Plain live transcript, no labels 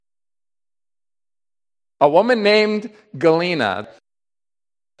A woman named Galena.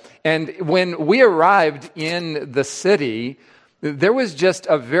 And when we arrived in the city, there was just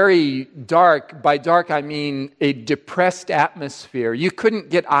a very dark, by dark I mean a depressed atmosphere. You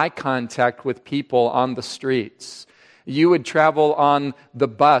couldn't get eye contact with people on the streets. You would travel on the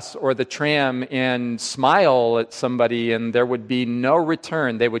bus or the tram and smile at somebody, and there would be no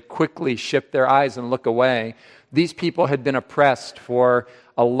return. They would quickly shift their eyes and look away. These people had been oppressed for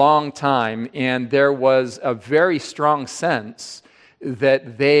a long time, and there was a very strong sense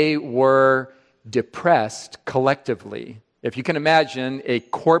that they were depressed collectively. If you can imagine a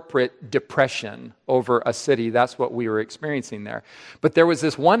corporate depression over a city, that's what we were experiencing there. But there was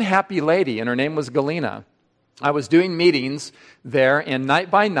this one happy lady, and her name was Galena. I was doing meetings there, and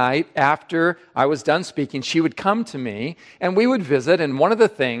night by night, after I was done speaking, she would come to me, and we would visit, and one of the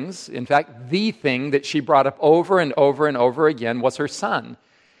things, in fact, the thing that she brought up over and over and over again was her son.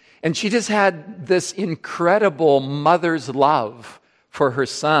 And she just had this incredible mother's love for her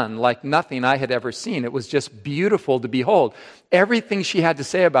son, like nothing I had ever seen. It was just beautiful to behold. Everything she had to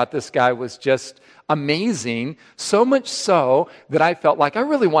say about this guy was just amazing, so much so that I felt like I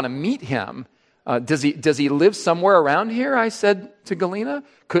really want to meet him. Does he live somewhere around here? I said to Galena.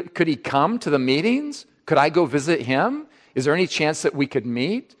 Could he come to the meetings? Could I go visit him? Is there any chance that we could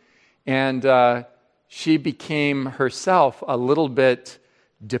meet? And she became herself a little bit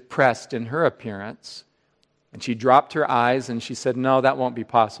depressed in her appearance. And she dropped her eyes and she said, no, that won't be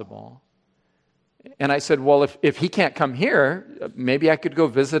possible. And I said, well, if he can't come here, maybe I could go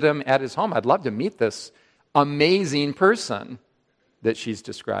visit him at his home. I'd love to meet this amazing person that she's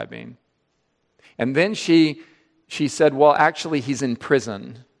describing. And then she said, well, actually, he's in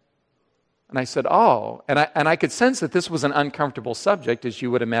prison. And I said, oh. And I could sense that this was an uncomfortable subject, as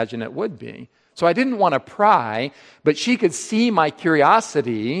you would imagine it would be. So I didn't want to pry, but she could see my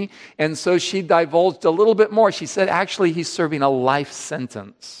curiosity, and so she divulged a little bit more. She said, actually, he's serving a life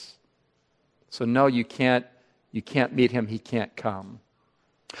sentence. So no, you can't meet him, he can't come.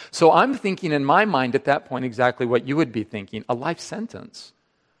 So I'm thinking in my mind at that point exactly what you would be thinking, a life sentence.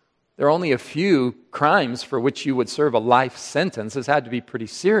 There are only a few crimes for which you would serve a life sentence. This had to be pretty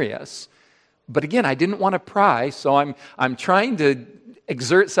serious. But again, I didn't want to pry, so I'm trying to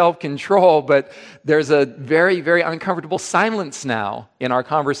exert self-control, but there's a very, very uncomfortable silence now in our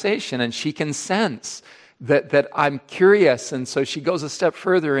conversation, and she can sense that I'm curious, and so she goes a step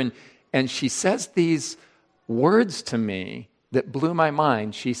further, and she says these words to me that blew my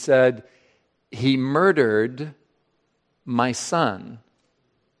mind. She said, he murdered my son.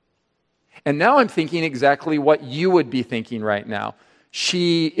 And now I'm thinking exactly what you would be thinking right now.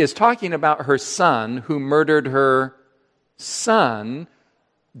 She is talking about her son who murdered her son.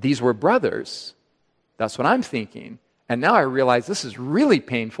 These were brothers. That's what I'm thinking. And now I realize this is really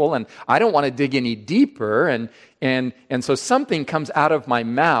painful, and I don't want to dig any deeper. And so something comes out of my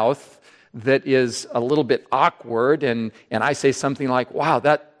mouth that is a little bit awkward, and I say something like, wow,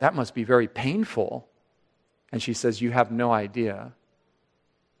 that must be very painful. And she says, you have no idea.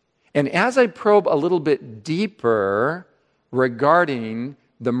 And as I probe a little bit deeper regarding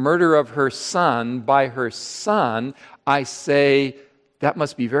the murder of her son by her son, I say, that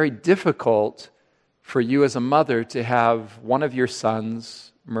must be very difficult for you as a mother to have one of your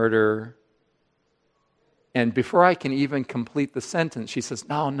sons murder. And before I can even complete the sentence, she says,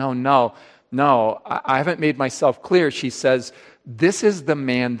 no, I haven't made myself clear. She says, this is the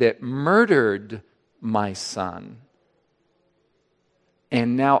man that murdered my son.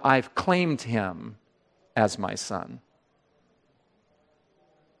 And now I've claimed him as my son.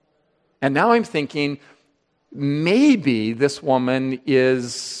 And now I'm thinking, maybe this woman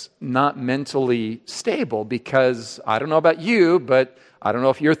is not mentally stable, because I don't know about you, but I don't know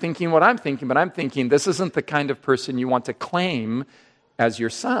if you're thinking what I'm thinking, but I'm thinking this isn't the kind of person you want to claim as your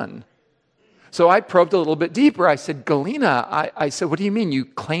son. So I probed a little bit deeper. I said, Galena, I said, what do you mean you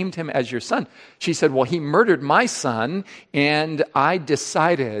claimed him as your son? She said, well, he murdered my son, and I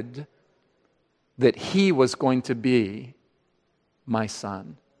decided that he was going to be my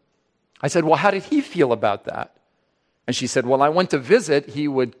son. I said, well, how did he feel about that? And she said, well, I went to visit. He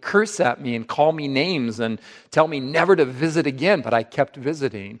would curse at me and call me names and tell me never to visit again, but I kept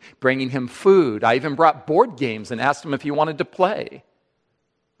visiting, bringing him food. I even brought board games and asked him if he wanted to play.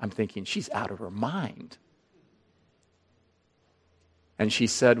 I'm thinking, she's out of her mind. And she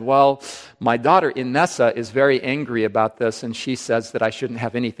said, well, my daughter Inessa is very angry about this, and she says that I shouldn't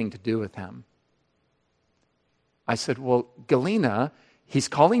have anything to do with him. I said, well, Galena, he's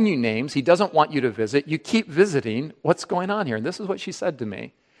calling you names. He doesn't want you to visit. You keep visiting. What's going on here? And this is what she said to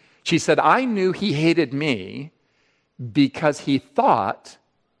me. She said, I knew he hated me because he thought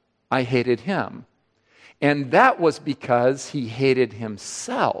I hated him. And that was because he hated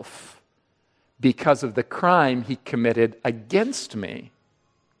himself because of the crime he committed against me.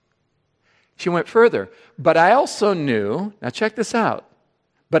 She went further. But I also knew, now check this out,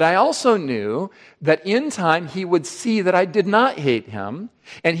 but I also knew that in time he would see that I did not hate him,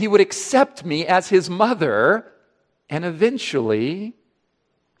 and he would accept me as his mother, and eventually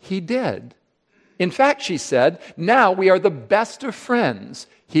he did. In fact, she said, now we are the best of friends.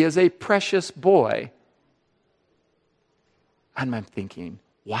 He is a precious boy. And I'm thinking,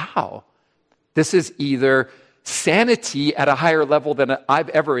 wow, this is either sanity at a higher level than I've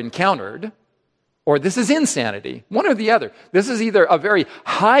ever encountered, or this is insanity, one or the other. This is either a very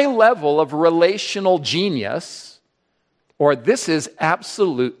high level of relational genius, or this is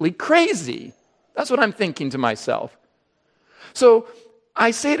absolutely crazy. That's what I'm thinking to myself. So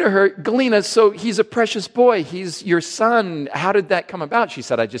I say to her, Galina, so he's a precious boy. He's your son. How did that come about? She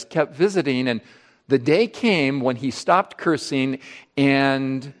said, I just kept visiting, and the day came when he stopped cursing,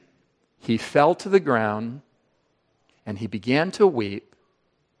 and he fell to the ground, and he began to weep,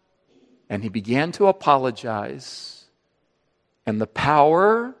 and he began to apologize, and the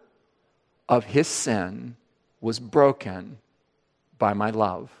power of his sin was broken by my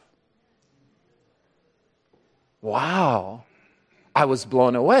love. Wow. I was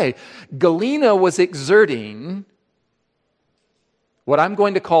blown away. Galina was exerting what I'm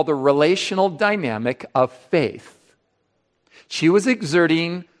going to call the relational dynamic of faith. She was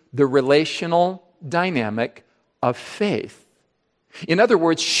exerting the relational dynamic of faith. In other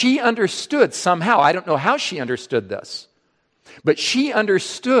words, she understood somehow, I don't know how she understood this, but she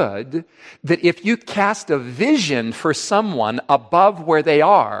understood that if you cast a vision for someone above where they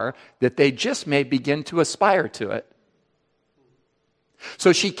are, that they just may begin to aspire to it.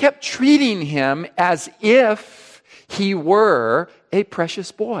 So she kept treating him as if he were a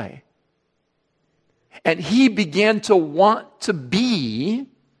precious boy. And he began to want to be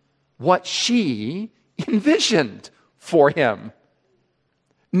what she envisioned for him.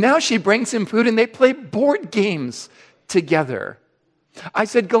 Now she brings him food and they play board games together. I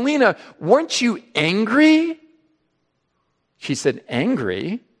said, Galina, weren't you angry? She said,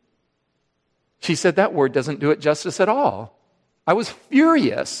 angry? She said, that word doesn't do it justice at all. I was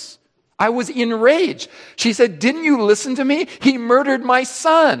furious. I was enraged. She said, didn't you listen to me? He murdered my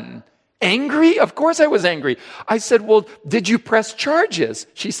son. Angry? Of course I was angry. I said, well, did you press charges?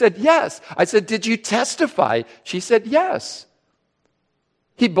 She said, yes. I said, did you testify? She said, yes.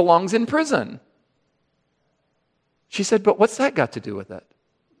 He belongs in prison. She said, but what's that got to do with it?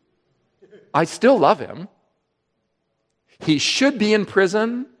 I still love him. He should be in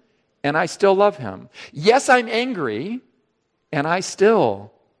prison, and I still love him. Yes, I'm angry, and I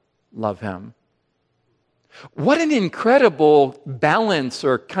still love him. What an incredible balance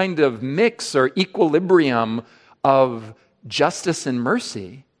or kind of mix or equilibrium of justice and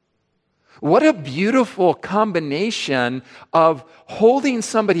mercy. What a beautiful combination of holding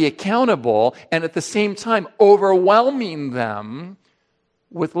somebody accountable and at the same time overwhelming them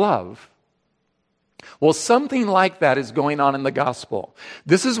with love. Well, something like that is going on in the gospel.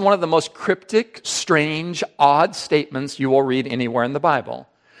 This is one of the most cryptic, strange, odd statements you will read anywhere in the Bible.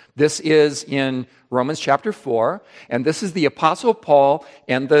 This is in Romans chapter 4, and this is the Apostle Paul,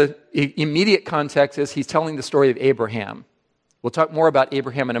 and the immediate context is he's telling the story of Abraham. We'll talk more about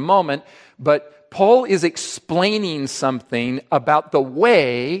Abraham in a moment, but Paul is explaining something about the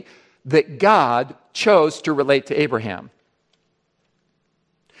way that God chose to relate to Abraham.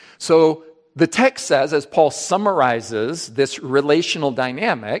 So the text says, as Paul summarizes this relational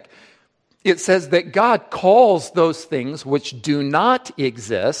dynamic, it says that God calls those things which do not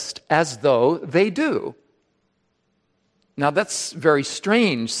exist as though they do. Now that's very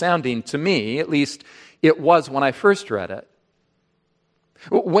strange sounding to me, at least it was when I first read it.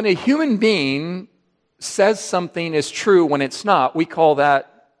 When a human being says something is true when it's not, we call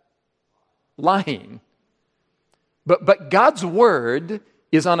that lying. But God's word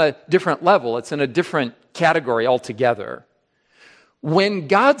is on a different level. It's in a different category altogether. When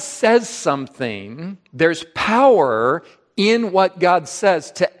God says something, there's power in what God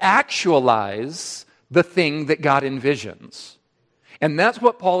says to actualize the thing that God envisions. And that's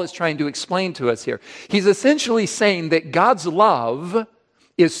what Paul is trying to explain to us here. He's essentially saying that God's love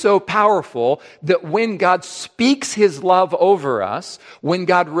is so powerful that when God speaks his love over us, when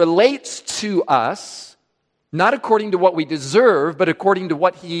God relates to us, not according to what we deserve, but according to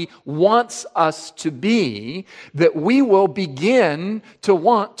what he wants us to be, that we will begin to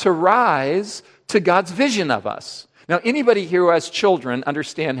want to rise to God's vision of us. Now, anybody here who has children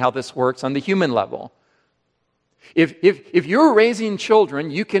understand how this works on the human level. If you're raising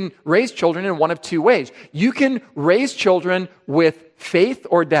children, you can raise children in one of two ways. You can raise children with faith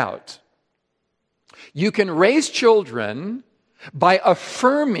or doubt. You can raise children by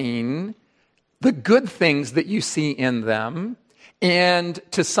affirming the good things that you see in them and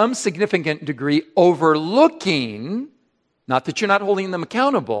to some significant degree overlooking, not that you're not holding them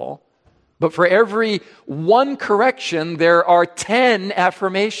accountable, but for every one correction, there are 10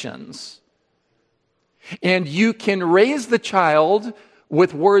 affirmations. And you can raise the child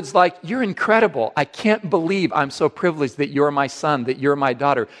with words like, you're incredible. I can't believe I'm so privileged that you're my son, that you're my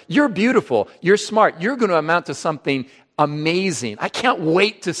daughter. You're beautiful. You're smart. You're going to amount to something amazing. I can't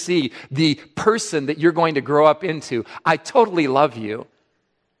wait to see the person that you're going to grow up into. I totally love you.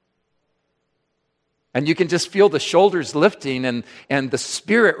 And you can just feel the shoulders lifting and the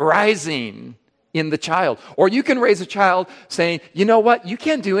spirit rising in the child. Or you can raise a child saying, you know what? You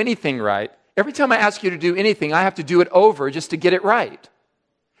can't do anything right. Every time I ask you to do anything, I have to do it over just to get it right.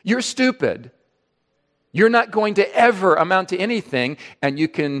 You're stupid. You're not going to ever amount to anything, and you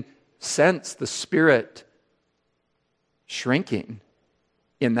can sense the spirit shrinking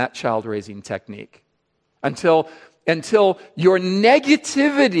in that child-raising technique until your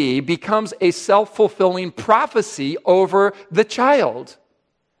negativity becomes a self-fulfilling prophecy over the child.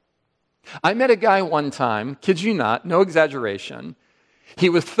 I met a guy one time, kid you not, no exaggeration. He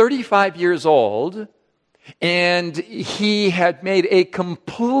was 35 years old, and he had made a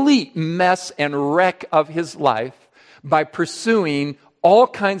complete mess and wreck of his life by pursuing all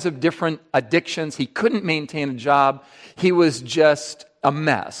kinds of different addictions. He couldn't maintain a job. He was just a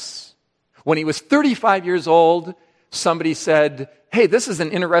mess. When he was 35 years old, somebody said, hey, this is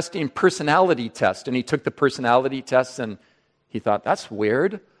an interesting personality test. And he took the personality test, and he thought, that's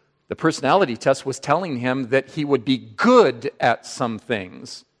weird. The personality test was telling him that he would be good at some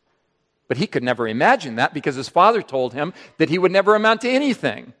things. But he could never imagine that because his father told him that he would never amount to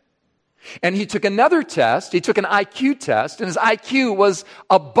anything. And he took another test. He took an IQ test, and his IQ was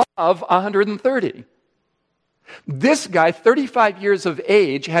above 130. This guy, 35 years of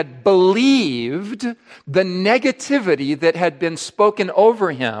age, had believed the negativity that had been spoken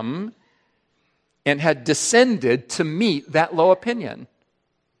over him and had descended to meet that low opinion.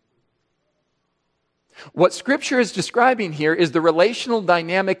 What Scripture is describing here is the relational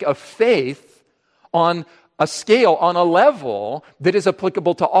dynamic of faith on a scale, on a level that is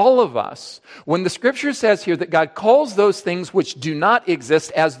applicable to all of us. When the Scripture says here that God calls those things which do not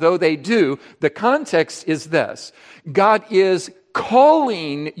exist as though they do, the context is this. God is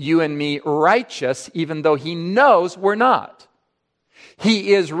calling you and me righteous even though He knows we're not.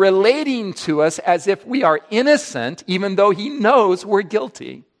 He is relating to us as if we are innocent even though He knows we're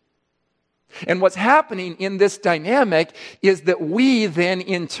guilty. And what's happening in this dynamic is that we then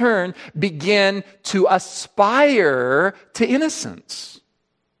in turn begin to aspire to innocence.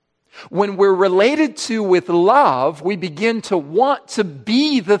 When we're related to with love, we begin to want to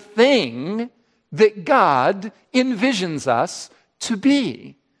be the thing that God envisions us to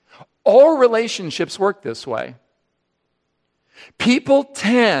be. All relationships work this way. People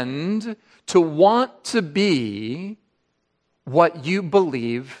tend to want to be what you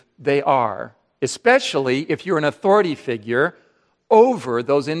believe they are, especially if you're an authority figure over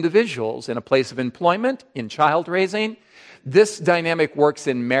those individuals in a place of employment, in child raising. This dynamic works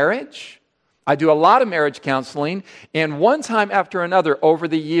in marriage. I do a lot of marriage counseling, and one time after another over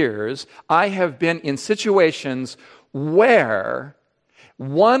the years, I have been in situations where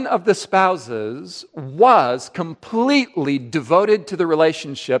one of the spouses was completely devoted to the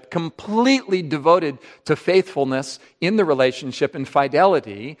relationship, completely devoted to faithfulness in the relationship and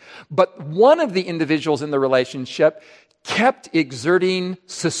fidelity, but one of the individuals in the relationship kept exerting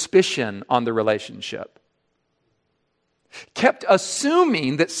suspicion on the relationship, kept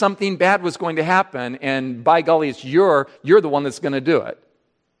assuming that something bad was going to happen, and by golly, it's you're the one that's going to do it.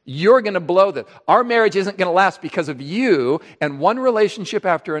 You're going to blow this. Our marriage isn't going to last because of you. And one relationship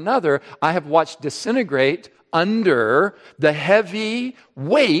after another, I have watched disintegrate under the heavy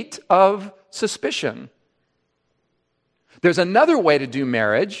weight of suspicion. There's another way to do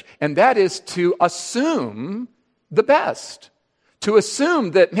marriage, and that is to assume the best. To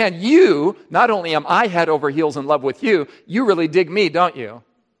assume that, man, you, not only am I head over heels in love with you, you really dig me, don't you?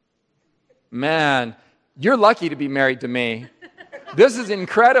 Man, you're lucky to be married to me. This is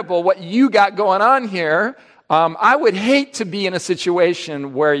incredible what you got going on here. I would hate to be in a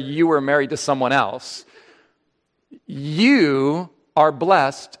situation where you were married to someone else. You are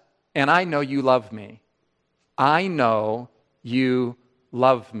blessed, and I know you love me. I know you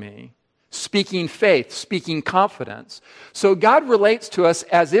love me. speaking faith, speaking confidence. So God relates to us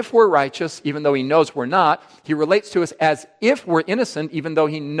as if we're righteous, even though he knows we're not. He relates to us as if we're innocent, even though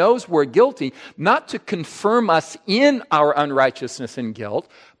he knows we're guilty, not to confirm us in our unrighteousness and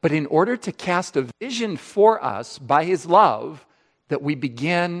guilt, but in order to cast a vision for us by his love that we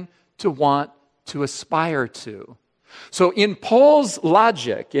begin to want to aspire to. So in Paul's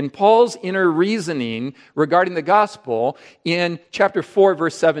logic, in Paul's inner reasoning regarding the gospel, in chapter 4,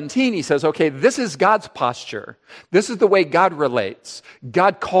 verse 17, he says, okay, this is God's posture. This is the way God relates.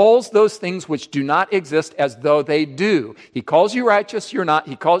 God calls those things which do not exist as though they do. He calls you righteous, you're not.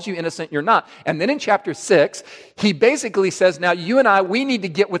 He calls you innocent, you're not. And then in chapter 6, he basically says, now you and I, we need to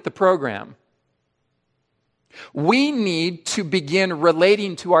get with the program. We need to begin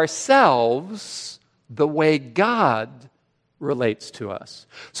relating to ourselves the way God relates to us.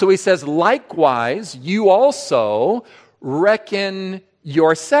 So he says, likewise, you also reckon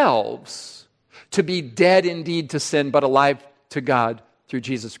yourselves to be dead indeed to sin, but alive to God through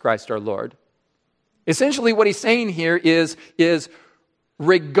Jesus Christ our Lord. Essentially what he's saying here is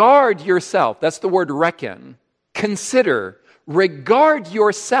regard yourself. That's the word reckon. Consider. Regard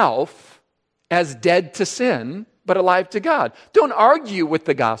yourself as dead to sin, but alive to God. Don't argue with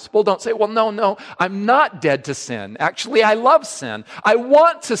the gospel. Don't say, well, no, I'm not dead to sin. Actually, I love sin. I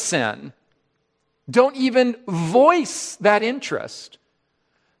want to sin. Don't even voice that interest.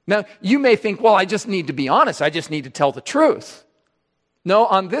 Now, you may think, well, I just need to be honest. I just need to tell the truth. No,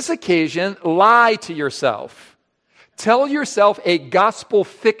 on this occasion, lie to yourself. Tell yourself a gospel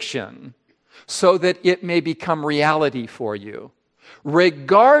fiction so that it may become reality for you.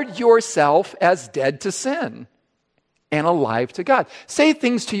 Regard yourself as dead to sin and alive to God. Say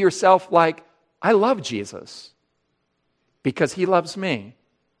things to yourself like, I love Jesus because he loves me.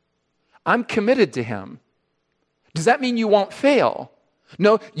 I'm committed to him. Does that mean you won't fail?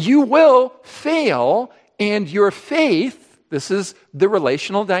 No, you will fail, and your faith, this is the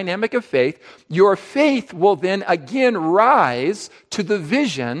relational dynamic of faith, your faith will then again rise to the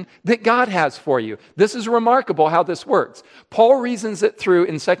vision that God has for you. This is remarkable how this works. Paul reasons it through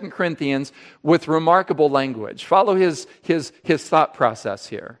in 2 Corinthians with remarkable language. Follow his thought process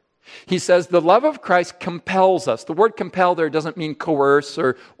here. He says, the love of Christ compels us. The word compel there doesn't mean coerce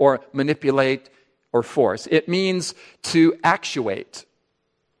or manipulate or force. It means to actuate.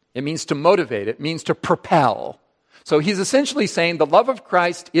 It means to motivate. It means to propel. So he's essentially saying the love of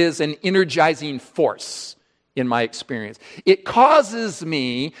Christ is an energizing force in my experience. It causes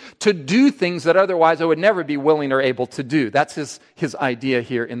me to do things that otherwise I would never be willing or able to do. That's his idea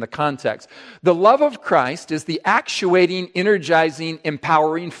here in the context. The love of Christ is the actuating, energizing,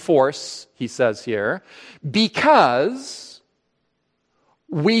 empowering force, he says here, because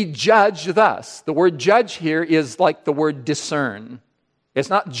we judge thus. The word judge here is like the word discern. It's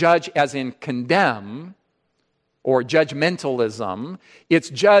not judge as in condemn or judgmentalism. It's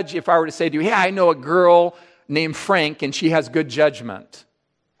judge if I were to say to you, hey, I know a girl named Frank and she has good judgment.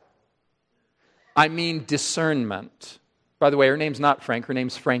 I mean discernment. By the way, her name's not Frank, her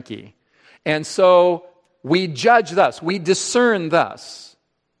name's Frankie. And so we judge thus, we discern thus.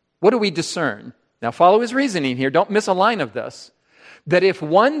 What do we discern? Now follow his reasoning here, don't miss a line of this. That if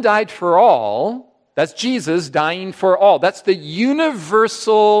one died for all, that's Jesus dying for all. That's the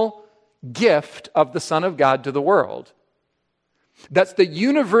universal gift of the Son of God to the world. That's the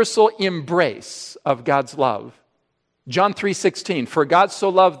universal embrace of God's love. John 3:16, for God so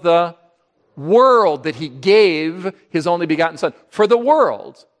loved the world that he gave his only begotten Son. For the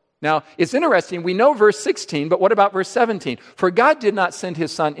world. Now, it's interesting, we know verse 16, but what about verse 17? For God did not send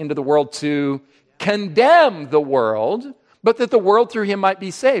his Son into the world to condemn the world, but that the world through him might be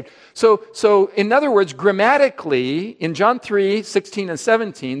saved. So in other words, grammatically, in John 3:16 and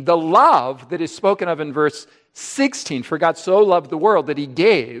 17, the love that is spoken of in verse 16, for God so loved the world that he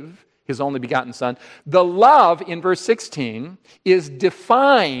gave his only begotten Son, the love in verse 16 is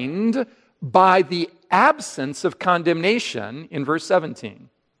defined by the absence of condemnation in verse 17.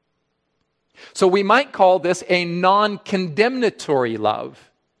 So we might call this a non-condemnatory love.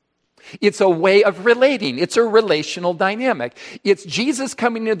 It's a way of relating. It's a relational dynamic. It's Jesus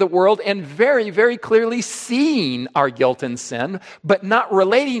coming into the world and very, very clearly seeing our guilt and sin, but not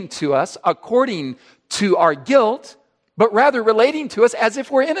relating to us according to our guilt, but rather relating to us as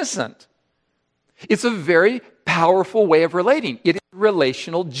if we're innocent. It's a very powerful way of relating. It is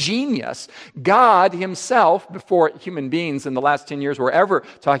relational genius. God himself, before human beings in the last 10 years were ever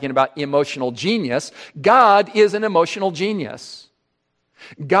talking about emotional genius, God is an emotional genius.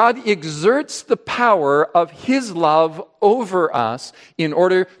 God exerts the power of his love over us in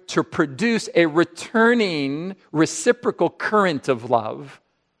order to produce a returning reciprocal current of love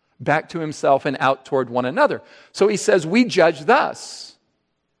back to himself and out toward one another. So he says, we judge thus,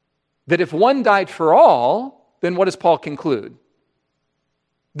 that if one died for all, then what does Paul conclude?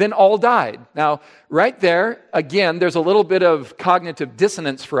 Then all died. Now, right there, again, there's a little bit of cognitive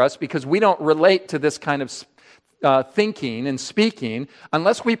dissonance for us because we don't relate to this kind of thinking and speaking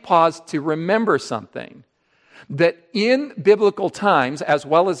unless we pause to remember something. That in biblical times, as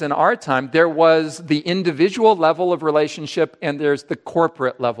well as in our time, there was the individual level of relationship and there's the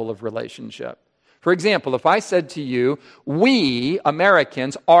corporate level of relationship. For example, if I said to you, we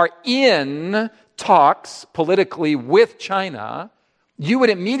Americans are in talks politically with China, you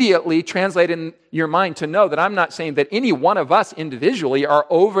would immediately translate in your mind to know that I'm not saying that any one of us individually are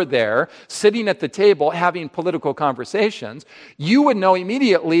over there sitting at the table having political conversations. You would know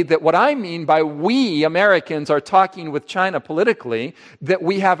immediately that what I mean by we Americans are talking with China politically, that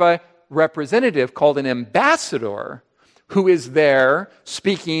we have a representative called an ambassador who is there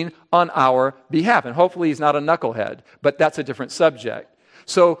speaking on our behalf. And hopefully he's not a knucklehead, but that's a different subject.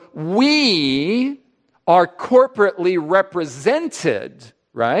 So we are corporately represented,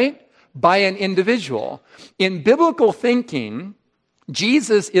 right, by an individual. In biblical thinking,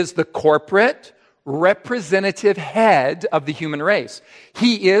 Jesus is the corporate representative head of the human race.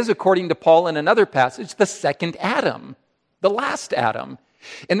 He is, according to Paul in another passage, the second Adam, the last Adam.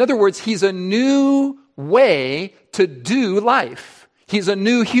 In other words, he's a new way to do life. He's a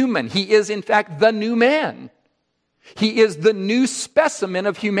new human. He is, in fact, the new man. He is the new specimen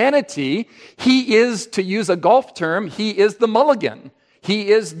of humanity. He is, to use a golf term, he is the mulligan. He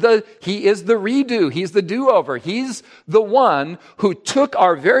is the redo. He's the do-over. He's the one who took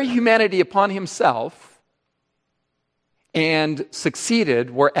our very humanity upon himself and succeeded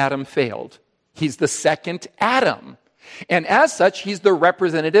where Adam failed. He's the second Adam. And as such, he's the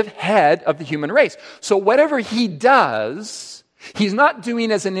representative head of the human race. So whatever he does, he's not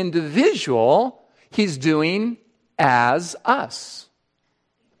doing as an individual, he's doing as us.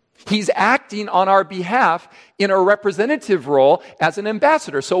 He's acting on our behalf in a representative role as an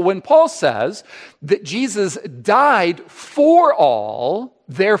ambassador. So when Paul says that Jesus died for all,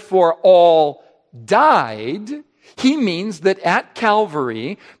 therefore all died, he means that at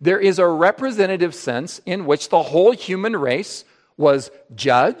Calvary, there is a representative sense in which the whole human race was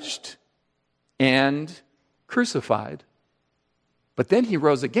judged and crucified. But then he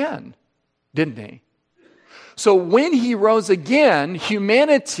rose again, didn't he? So when he rose again,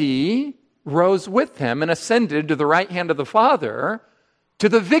 humanity rose with him and ascended to the right hand of the Father to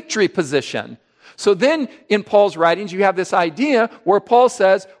the victory position. So then in Paul's writings, you have this idea where Paul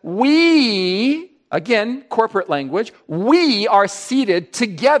says, we, again, corporate language, we are seated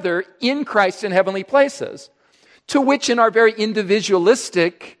together in Christ in heavenly places. To which in our very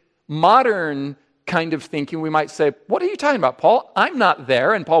individualistic, modern kind of thinking, we might say, what are you talking about, Paul? I'm not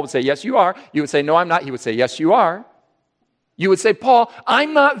there. And Paul would say, yes, you are. You would say, no, I'm not. He would say, yes, you are. You would say, Paul,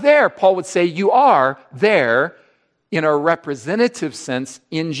 I'm not there. Paul would say, you are there in a representative sense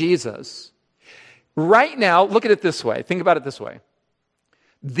in Jesus. Right now, look at it this way. Think about it this way.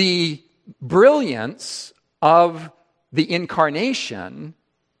 The brilliance of the incarnation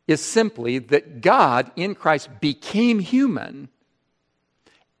is simply that God in Christ became human.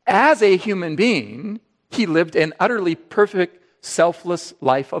 As a human being, he lived an utterly perfect, selfless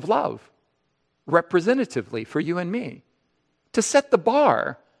life of love, representatively for you and me, to set the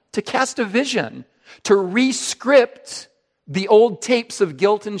bar, to cast a vision, to re-script the old tapes of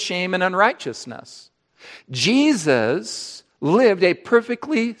guilt and shame and unrighteousness. Jesus lived a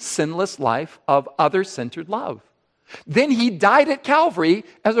perfectly sinless life of other-centered love. Then he died at Calvary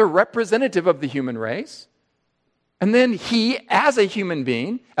as a representative of the human race. And then he, as a human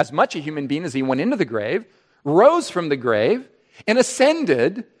being, as much a human being as he went into the grave, rose from the grave and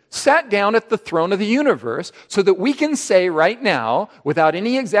ascended, sat down at the throne of the universe, so that we can say right now, without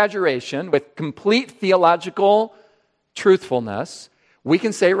any exaggeration, with complete theological truthfulness, we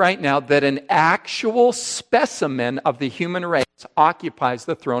can say right now that an actual specimen of the human race occupies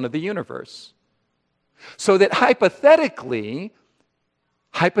the throne of the universe. So that hypothetically,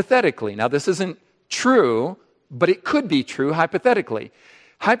 now this isn't true, but it could be true hypothetically.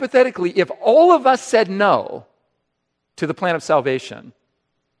 Hypothetically, if all of us said no to the plan of salvation,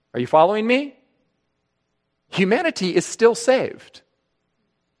 are you following me? Humanity is still saved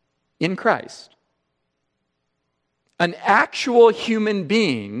in Christ. An actual human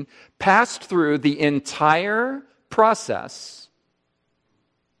being passed through the entire process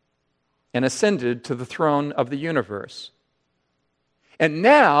and ascended to the throne of the universe. And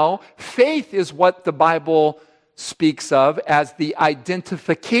now, faith is what the Bible speaks of as the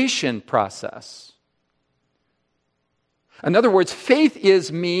identification process. In other words, faith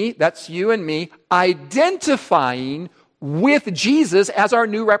is me, that's you and me, identifying with Jesus as our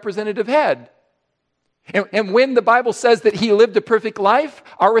new representative head. And when the Bible says that he lived a perfect life,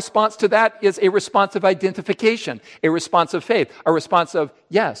 our response to that is a response of identification, a response of faith, a response of,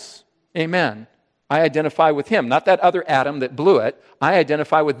 yes, amen. I identify with him, not that other Adam that blew it. I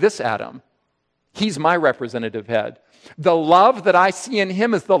identify with this Adam. He's my representative head. The love that I see in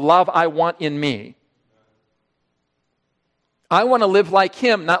him is the love I want in me. I want to live like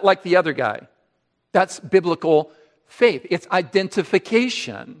him, not like the other guy. That's biblical faith. It's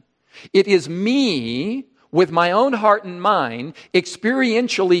identification. It is me with my own heart and mind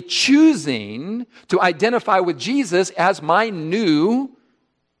experientially choosing to identify with Jesus as my new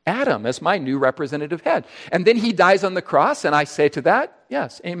Adam, as my new representative head. And then he dies on the cross, and I say to that,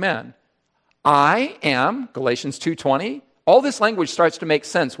 yes, amen. I am, Galatians 2:20, all this language starts to make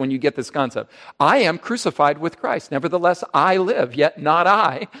sense when you get this concept. I am crucified with Christ. Nevertheless, I live, yet not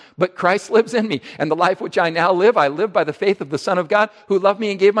I, but Christ lives in me. And the life which I now live, I live by the faith of the Son of God who loved me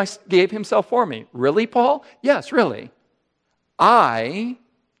and gave himself for me. Really, Paul? Yes, really. I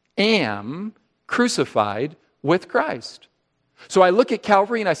am crucified with Christ. So I look at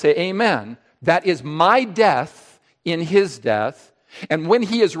Calvary and I say, amen. That is my death in his death. And when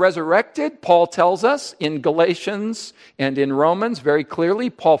he is resurrected, Paul tells us in Galatians and in Romans very clearly,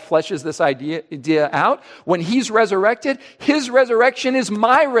 Paul fleshes this idea out. When he's resurrected, his resurrection is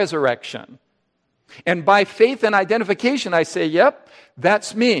my resurrection. And by faith and identification, I say, yep,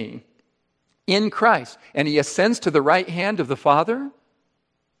 that's me in Christ. And he ascends to the right hand of the Father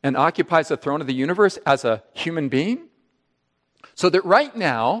and occupies the throne of the universe as a human being. So that right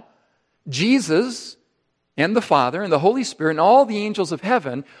now, Jesus and the Father and the Holy Spirit and all the angels of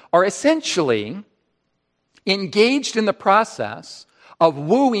heaven are essentially engaged in the process of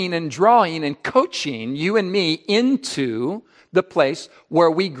wooing and drawing and coaching you and me into the place where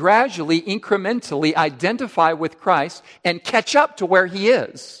we gradually, incrementally identify with Christ and catch up to where he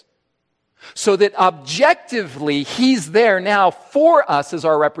is. So that objectively, he's there now for us as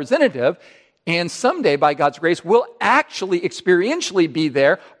our representative, and someday, by God's grace, we'll actually experientially be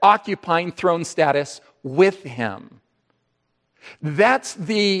there, occupying throne status with him. That's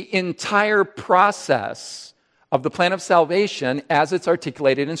the entire process of the plan of salvation as it's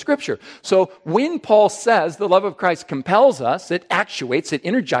articulated in Scripture. So when Paul says the love of Christ compels us, it actuates, it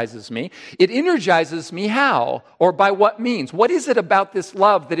energizes me. It energizes me how? Or by what means? What is it about this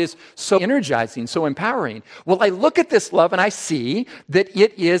love that is so energizing, so empowering? Well, I look at this love and I see that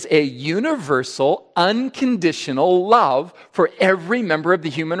it is a universal, unconditional love for every member of the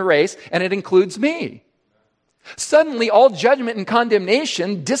human race, and it includes me. Suddenly, all judgment and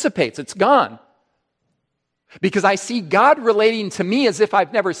condemnation dissipates. It's gone. Because I see God relating to me as if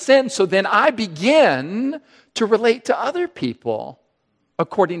I've never sinned, so then I begin to relate to other people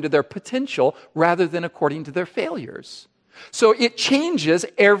according to their potential rather than according to their failures. So it changes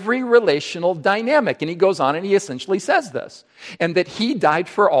every relational dynamic. And he goes on and he essentially says this, and that he died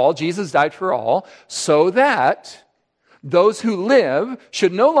for all, Jesus died for all, so that those who live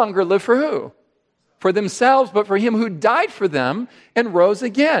should no longer live for who? For themselves, but for him who died for them and rose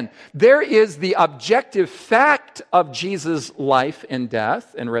again. There is the objective fact of Jesus' life and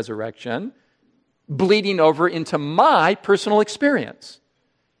death and resurrection bleeding over into my personal experience.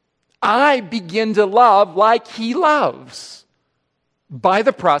 I begin to love like he loves by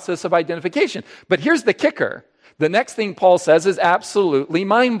the process of identification. But here's the kicker. The next thing Paul says is absolutely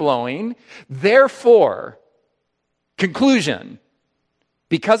mind-blowing. Therefore, conclusion,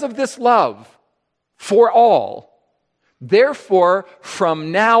 because of this love, for all. Therefore,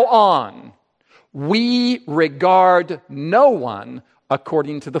 from now on, we regard no one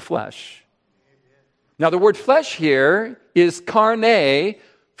according to the flesh. Now, the word flesh here is carne,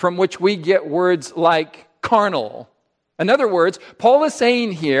 from which we get words like carnal. In other words, Paul is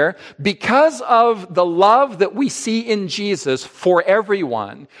saying here, because of the love that we see in Jesus for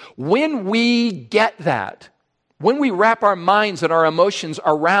everyone, when we get that, when we wrap our minds and our emotions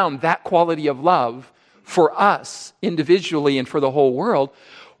around that quality of love for us individually and for the whole world,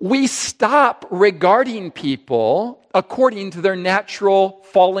 we stop regarding people according to their natural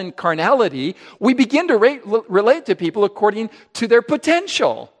fallen carnality. We begin to relate to people according to their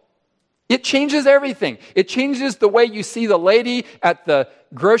potential. It changes everything. It changes the way you see the lady at the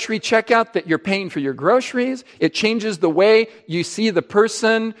grocery checkout that you're paying for your groceries. It changes the way you see the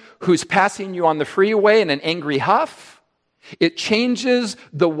person who's passing you on the freeway in an angry huff. It changes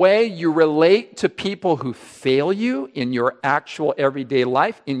the way you relate to people who fail you in your actual everyday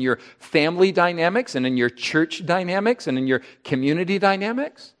life, in your family dynamics and in your church dynamics and in your community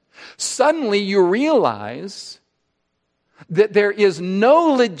dynamics. Suddenly you realize that there is no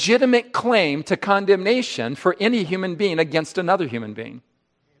legitimate claim to condemnation for any human being against another human being.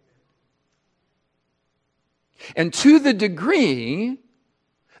 And to the degree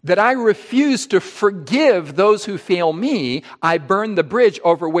that I refuse to forgive those who fail me, I burn the bridge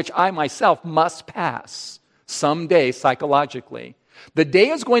over which I myself must pass someday psychologically. The day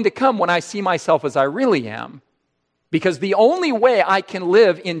is going to come when I see myself as I really am, because the only way I can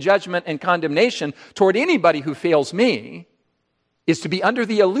live in judgment and condemnation toward anybody who fails me is to be under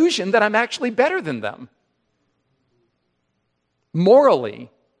the illusion that I'm actually better than them morally.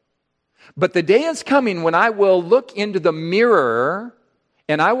 But the day is coming when I will look into the mirror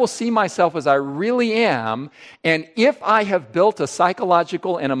and I will see myself as I really am. And if I have built a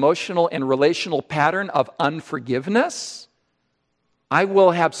psychological and emotional and relational pattern of unforgiveness, I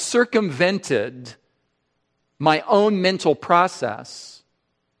will have circumvented my own mental process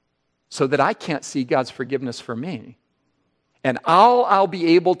so that I can't see God's forgiveness for me. And all I'll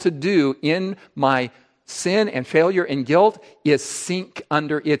be able to do in my sin and failure and guilt is sink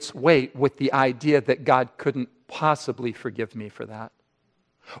under its weight with the idea that God couldn't possibly forgive me for that.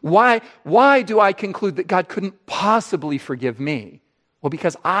 Why do I conclude that God couldn't possibly forgive me? Well,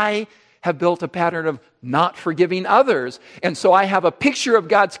 because I have built a pattern of not forgiving others. And so I have a picture of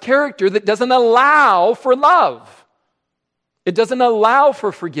God's character that doesn't allow for love. It doesn't allow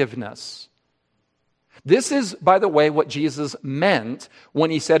for forgiveness. This is, by the way, what Jesus meant when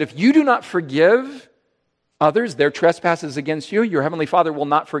he said, if you do not forgive others their trespasses against you, your heavenly Father will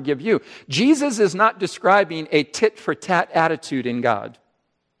not forgive you. Jesus is not describing a tit-for-tat attitude in God.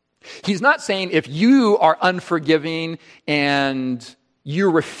 He's not saying if you are unforgiving and you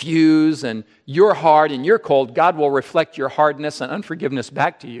refuse and you're hard and you're cold, God will reflect your hardness and unforgiveness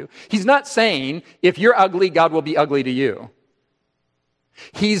back to you. He's not saying if you're ugly, God will be ugly to you.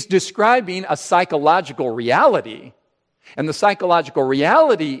 He's describing a psychological reality. And the psychological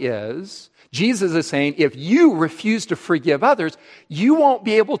reality is, Jesus is saying, if you refuse to forgive others, you won't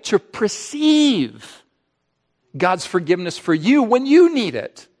be able to perceive God's forgiveness for you when you need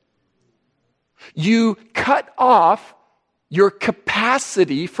it. You cut off your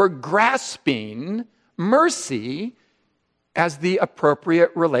capacity for grasping mercy as the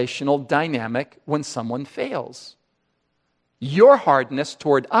appropriate relational dynamic when someone fails. Your hardness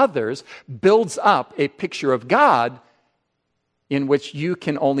toward others builds up a picture of God in which you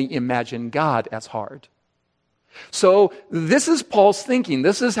can only imagine God as hard. So this is Paul's thinking.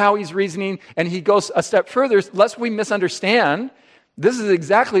 This is how he's reasoning, and he goes a step further. Lest we misunderstand, this is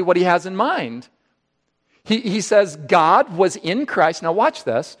exactly what he has in mind. He says God was in Christ. Now watch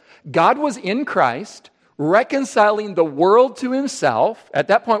this. God was in Christ, reconciling the world to himself. At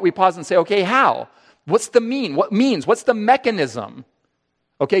that point, we pause and say, okay, how? What's the mean? What means? What's the mechanism?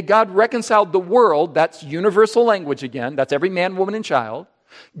 Okay, God reconciled the world. That's universal language again. That's every man, woman, and child.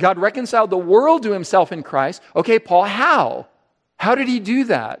 God reconciled the world to himself in Christ. Okay, Paul, how? How did he do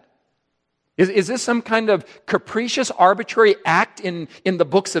that? Is this some kind of capricious, arbitrary act in the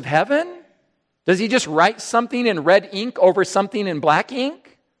books of heaven? Does he just write something in red ink over something in black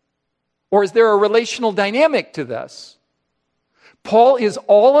ink? Or is there a relational dynamic to this? Paul is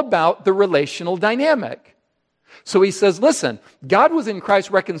all about the relational dynamic. So he says, listen, God was in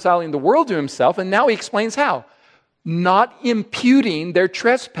Christ reconciling the world to himself, and now he explains how. Not imputing their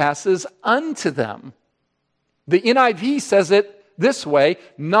trespasses unto them. The NIV says it this way,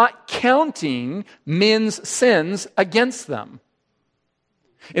 not counting men's sins against them.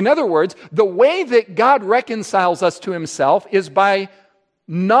 In other words, the way that God reconciles us to himself is by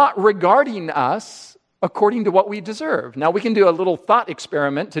not regarding us according to what we deserve. Now, we can do a little thought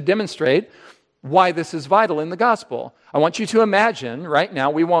experiment to demonstrate why this is vital in the gospel. I want you to imagine right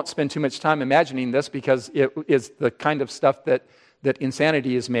now, we won't spend too much time imagining this because it is the kind of stuff that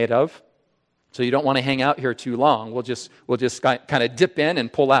insanity is made of. So you don't want to hang out here too long. We'll just kind of dip in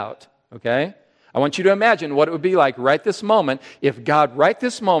and pull out, okay? I want you to imagine what it would be like right this moment if God right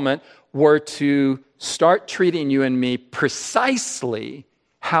this moment were to start treating you and me precisely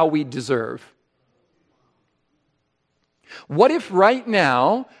how we deserve. What if right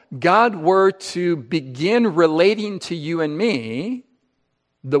now God were to begin relating to you and me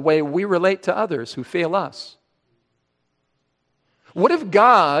the way we relate to others who fail us? What if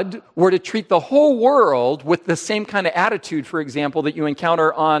God were to treat the whole world with the same kind of attitude, for example, that you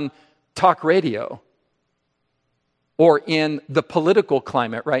encounter on talk radio or in the political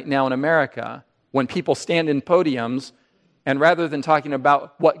climate right now in America, when people stand in podiums and rather than talking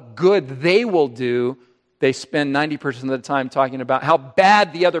about what good they will do, they spend 90% of the time talking about how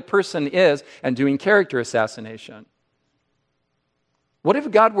bad the other person is and doing character assassination. What if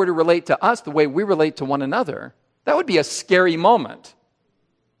God were to relate to us the way we relate to one another? That would be a scary moment.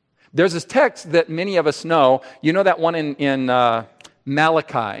 There's this text that many of us know. You know that one in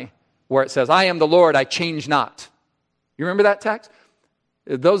Malachi where it says, I am the Lord, I change not. You remember that text?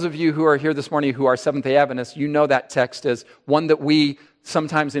 Those of you who are here this morning who are Seventh-day Adventists, you know that text as one that we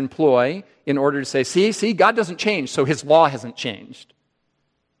sometimes employ in order to say, see, God doesn't change, so his law hasn't changed.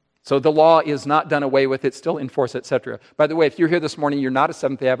 So the law is not done away with, it's still in force, etc. By the way, if you're here this morning, you're not a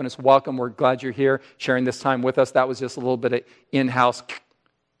Seventh-day Adventist, welcome. We're glad you're here sharing this time with us. That was just a little bit of in-house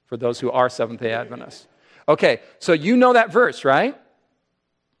for those who are Seventh-day Adventists. Okay, so you know that verse, right?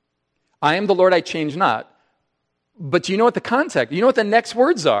 I am the Lord, I change not. But you know what the context, you know what the next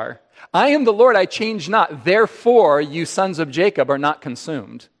words are? I am the Lord, I change not. Therefore, you sons of Jacob are not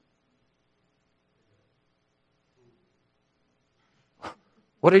consumed.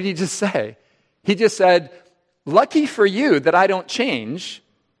 What did he just say? He just said, lucky for you that I don't change,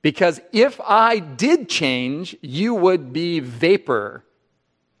 because if I did change, you would be vapor.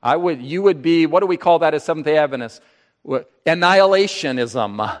 You would be, what do we call that as Seventh-day Adventists?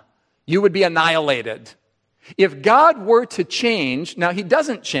 Annihilationism. You would be annihilated. If God were to change, now he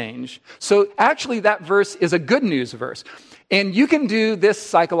doesn't change. So actually that verse is a good news verse. And you can do this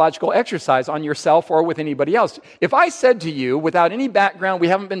psychological exercise on yourself or with anybody else. If I said to you, without any background, we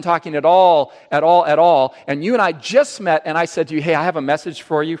haven't been talking at all, and you and I just met, and I said to you, hey, I have a message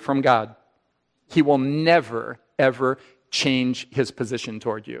for you from God. He will never, ever change his position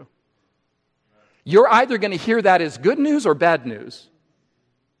toward you. You're either going to hear that as good news or bad news.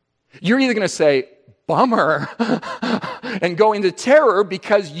 You're either going to say, bummer, and go into terror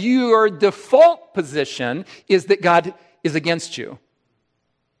because your default position is that God is against you.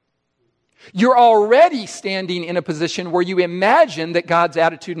 You're already standing in a position where you imagine that God's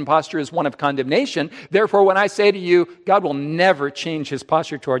attitude and posture is one of condemnation. Therefore, when I say to you, God will never change his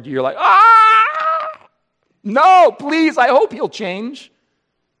posture toward you, you're like, no, please, I hope he'll change.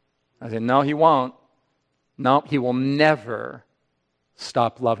 I said, no, he won't. No, he will never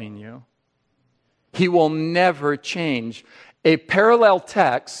stop loving you. He will never change. A parallel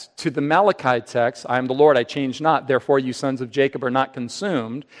text to the Malachi text, I am the Lord, I change not, therefore you sons of Jacob are not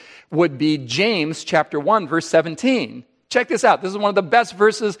consumed, would be James chapter 1, verse 17. Check this out. This is one of the best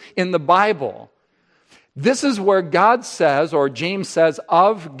verses in the Bible. This is where God says, or James says,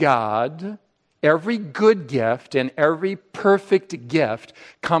 of God, every good gift and every perfect gift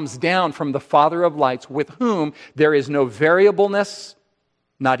comes down from the Father of lights, with whom there is no variableness,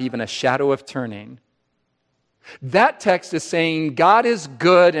 not even a shadow of turning. That text is saying God is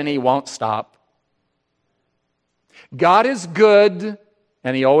good and he won't stop. God is good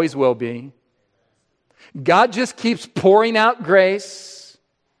and he always will be. God just keeps pouring out grace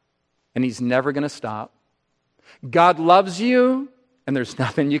and he's never going to stop. God loves you and there's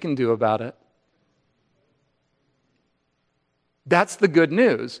nothing you can do about it. That's the good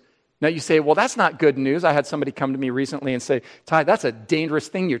news. Now you say, well, that's not good news. I had somebody come to me recently and say, Ty, that's a dangerous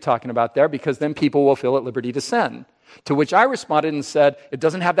thing you're talking about there, because then people will feel at liberty to sin. To which I responded and said, it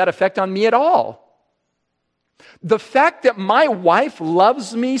doesn't have that effect on me at all. The fact that my wife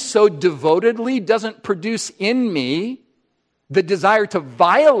loves me so devotedly doesn't produce in me the desire to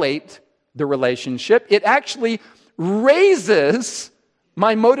violate the relationship. It actually raises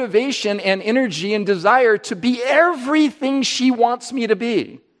my motivation and energy and desire to be everything she wants me to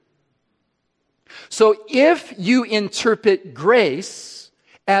be. So if you interpret grace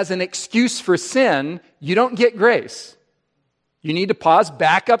as an excuse for sin, you don't get grace. You need to pause,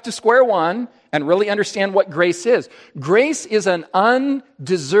 back up to square one, and really understand what grace is. Grace is an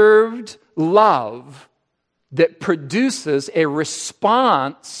undeserved love that produces a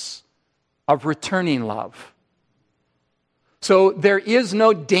response of returning love. So there is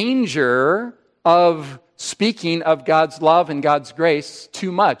no danger of speaking of God's love and God's grace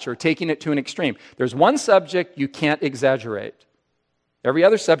too much or taking it to an extreme. There's one subject you can't exaggerate. Every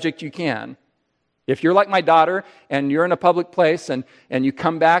other subject you can. If you're like my daughter and you're in a public place and you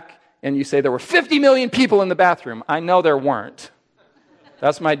come back and you say there were 50 million people in the bathroom, I know there weren't.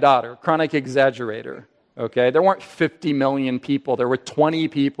 That's my daughter, chronic exaggerator. Okay, there weren't 50 million people. There were 20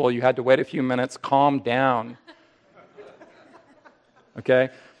 people. You had to wait a few minutes. Calm down. Okay?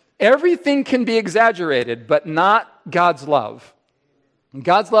 Everything can be exaggerated, but not God's love.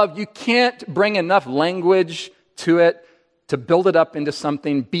 God's love, you can't bring enough language to it to build it up into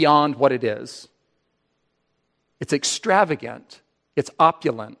something beyond what it is. It's extravagant. It's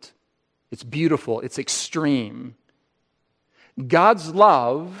opulent. It's beautiful. It's extreme. God's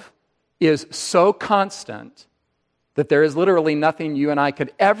love is so constant that there is literally nothing you and I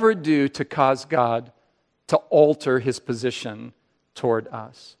could ever do to cause God to alter his position toward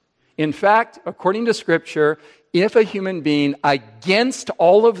us. In fact, according to Scripture, if a human being, against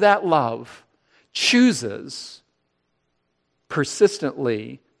all of that love, chooses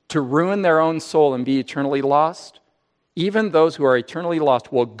persistently to ruin their own soul and be eternally lost, even those who are eternally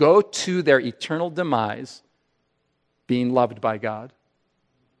lost will go to their eternal demise being loved by God.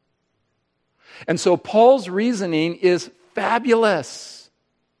 And so Paul's reasoning is fabulous.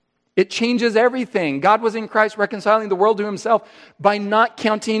 It changes everything. God was in Christ reconciling the world to himself by not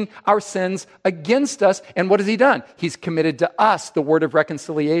counting our sins against us. And what has he done? He's committed to us the word of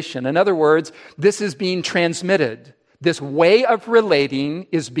reconciliation. In other words, this is being transmitted. This way of relating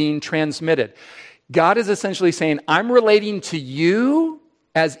is being transmitted. God is essentially saying, I'm relating to you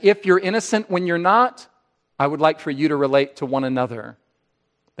as if you're innocent when you're not. I would like for you to relate to one another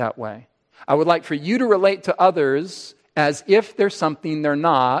that way. I would like for you to relate to others as if there's something they're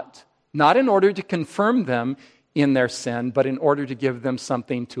not in order to confirm them in their sin, but in order to give them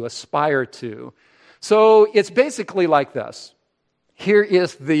something to aspire to. So it's basically like this. Here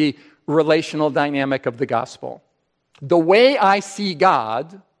is the relational dynamic of the gospel. The way I see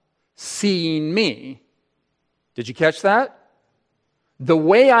God, seeing me. Did you catch that? The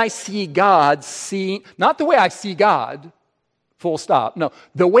way I see God, seeing, not the way I see God, full stop. No,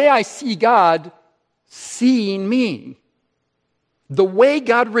 the way I see God, seeing me. The way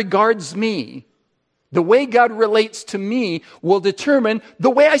God regards me, the way God relates to me will determine the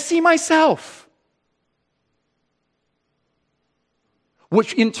way I see myself,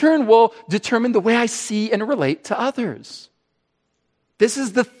 which in turn will determine the way I see and relate to others. This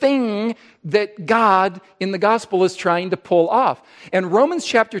is the thing that God in the gospel is trying to pull off. And Romans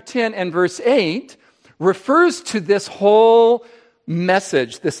chapter 10 and verse 8 refers to this whole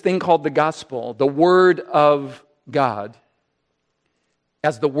message, this thing called the gospel, the word of God,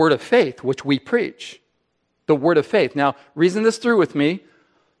 as the word of faith, which we preach. The word of faith. Now, reason this through with me.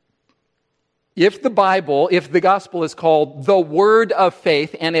 If the gospel is called the word of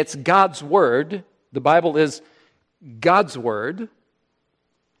faith, and it's God's word, the Bible is God's word,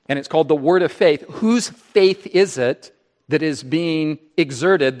 and it's called the word of faith, whose faith is it that is being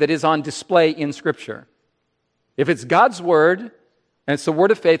exerted, that is on display in Scripture? If it's God's word, and it's the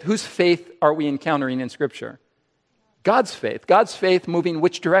word of faith, whose faith are we encountering in Scripture? God's faith. God's faith moving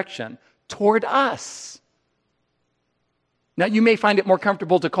which direction? Toward us. Now, you may find it more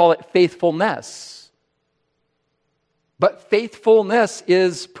comfortable to call it faithfulness. But faithfulness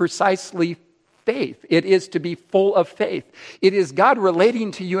is precisely faith. It is to be full of faith. It is God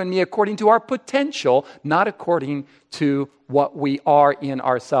relating to you and me according to our potential, not according to what we are in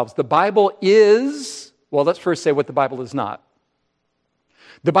ourselves. The Bible is, well, let's first say what the Bible is not.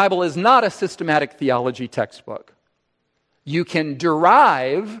 The Bible is not a systematic theology textbook. You can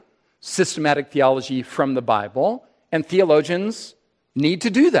derive systematic theology from the Bible, and theologians need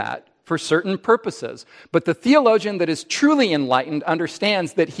to do that for certain purposes. But the theologian that is truly enlightened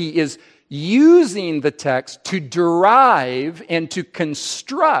understands that he is using the text to derive and to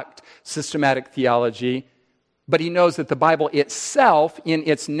construct systematic theology, but he knows that the Bible itself, in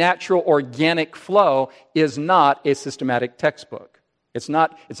its natural organic flow, is not a systematic textbook. It's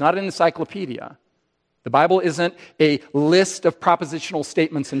not an encyclopedia. The Bible isn't a list of propositional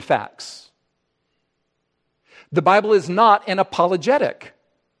statements and facts. The Bible is not an apologetic.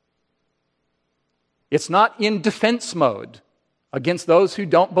 It's not in defense mode against those who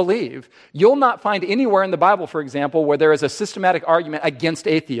don't believe. You'll not find anywhere in the Bible, for example, where there is a systematic argument against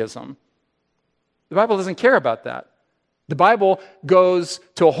atheism. The Bible doesn't care about that. The Bible goes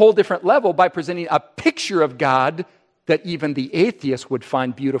to a whole different level by presenting a picture of God that even the atheist would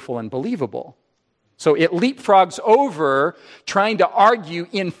find beautiful and believable. So it leapfrogs over trying to argue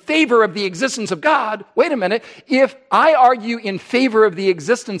in favor of the existence of God. Wait a minute. If I argue in favor of the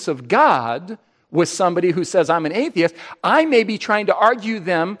existence of God with somebody who says I'm an atheist, I may be trying to argue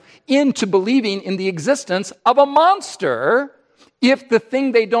them into believing in the existence of a monster if the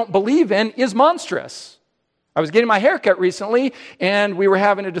thing they don't believe in is monstrous. I was getting my hair cut recently, and we were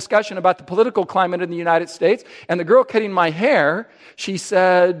having a discussion about the political climate in the United States, and the girl cutting my hair, she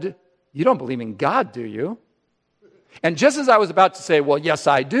said, "You don't believe in God, do you?" And just as I was about to say, "Well, yes,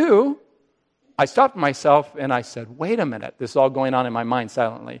 I do," I stopped myself and I said, wait a minute, this is all going on in my mind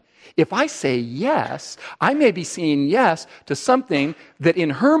silently. If I say yes, I may be saying yes to something that in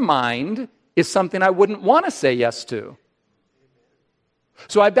her mind is something I wouldn't want to say yes to.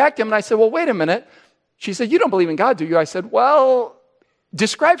 So I backed him and I said, well, wait a minute. She said, "You don't believe in God, do you?" I said, "Well,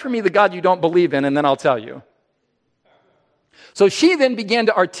 describe for me the God you don't believe in, and then I'll tell you." So she then began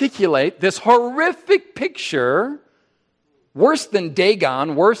to articulate this horrific picture, worse than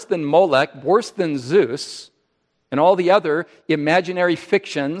Dagon, worse than Molech, worse than Zeus, and all the other imaginary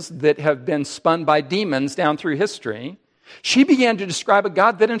fictions that have been spun by demons down through history, she began to describe a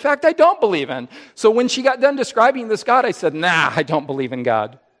God that, in fact, I don't believe in. So when she got done describing this God, I said, nah, I don't believe in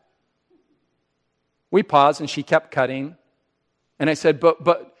God. We paused, and she kept cutting. And I said,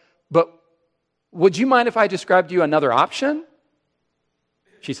 but would you mind if I described to you another option?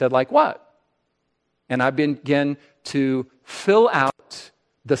 She said, like what? And I began to fill out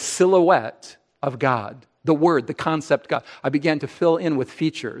the silhouette of God, the word, the concept God. I began to fill in with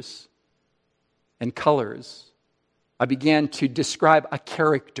features and colors. I began to describe a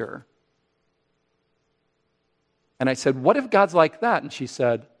character. And I said, what if God's like that? And she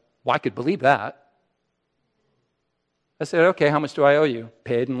said, well, I could believe that. I said, okay, how much do I owe you?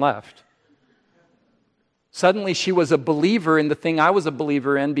 Paid and left. Suddenly she was a believer in the thing I was a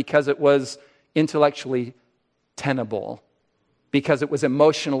believer in because it was intellectually tenable, because it was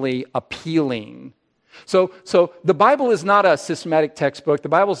emotionally appealing. So the Bible is not a systematic textbook. The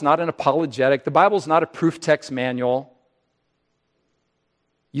Bible is not an apologetic. The Bible is not a proof text manual.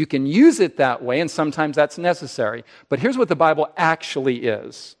 You can use it that way, and sometimes that's necessary. But here's what the Bible actually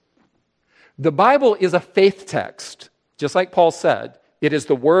is. The Bible is a faith text. Just like Paul said, it is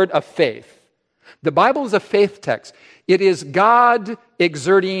the word of faith. The Bible is a faith text. It is God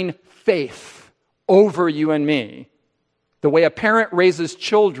exerting faith over you and me. The way a parent raises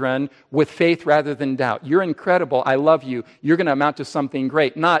children with faith rather than doubt. You're incredible. I love you. You're going to amount to something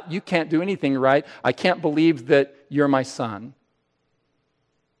great. Not, you can't do anything right. I can't believe that you're my son.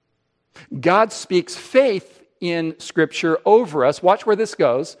 God speaks faith in Scripture over us. Watch where this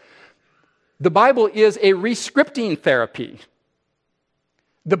goes. The Bible is a re-scripting therapy.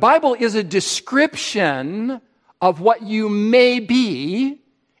 The Bible is a description of what you may be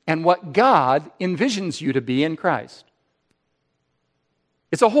and what God envisions you to be in Christ.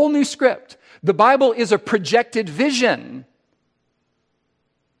 It's a whole new script. The Bible is a projected vision.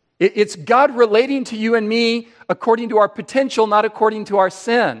 It's God relating to you and me according to our potential, not according to our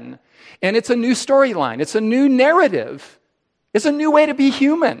sin. And it's a new storyline. It's a new narrative. It's a new way to be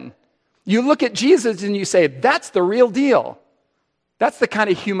human. You look at Jesus and you say, that's the real deal. That's the kind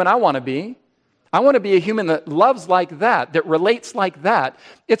of human I want to be. I want to be a human that loves like that relates like that.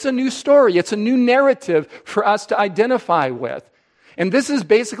 It's a new story. It's a new narrative for us to identify with. And this is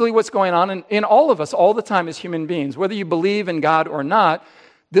basically what's going on in all of us all the time as human beings. Whether you believe in God or not,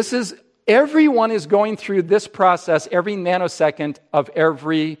 everyone is going through this process every nanosecond of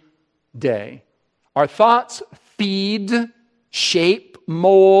every day. Our thoughts feed, shape,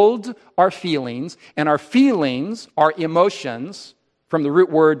 mold our feelings, and our feelings, our emotions, from the root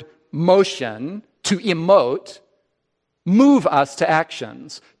word motion, to emote, move us to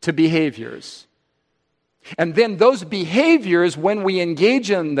actions, to behaviors. And then those behaviors, when we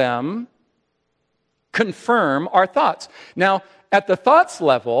engage in them, confirm our thoughts. Now, at the thoughts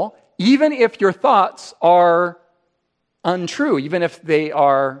level, even if your thoughts are untrue, even if they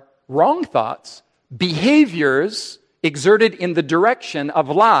are wrong thoughts, behaviors exerted in the direction of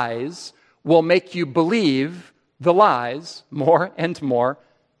lies will make you believe the lies more and more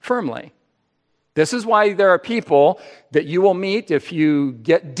firmly. This is why there are people that you will meet, if you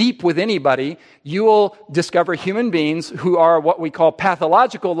get deep with anybody, you will discover human beings who are what we call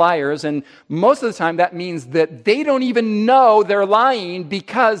pathological liars, and most of the time that means that they don't even know they're lying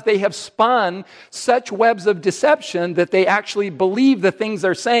because they have spun such webs of deception that they actually believe the things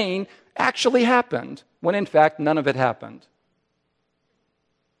they're saying actually happened, when in fact none of it happened.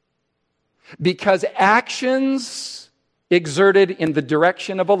 Because actions exerted in the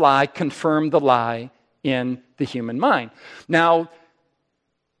direction of a lie confirm the lie in the human mind. Now,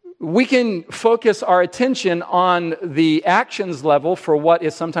 we can focus our attention on the actions level for what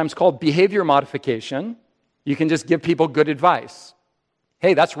is sometimes called behavior modification. You can just give people good advice.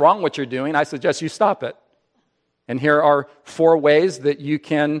 Hey, that's wrong what you're doing. I suggest you stop it. And here are 4 ways that you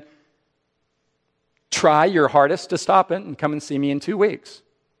can try your hardest to stop it, and come and see me in 2 weeks.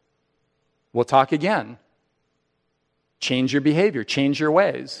 We'll talk again. Change your behavior, change your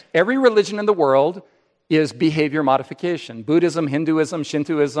ways. Every religion in the world is behavior modification. Buddhism, Hinduism,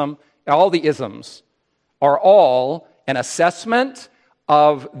 Shintoism, all the isms are all an assessment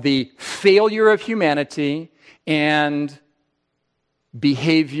of the failure of humanity and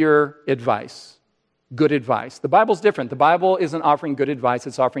behavior advice, good advice. The Bible's different. The Bible isn't offering good advice,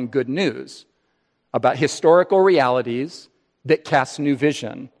 it's offering good news about historical realities that cast new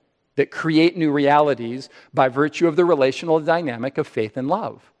vision, that create new realities by virtue of the relational dynamic of faith and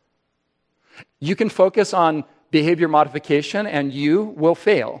love. You can focus on behavior modification and you will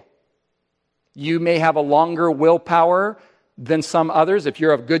fail. You may have a longer willpower than some others. If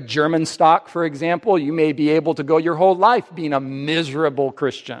you're of good German stock, for example, you may be able to go your whole life being a miserable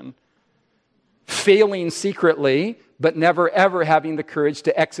Christian, failing secretly, but never ever having the courage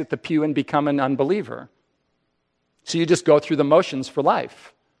to exit the pew and become an unbeliever. So you just go through the motions for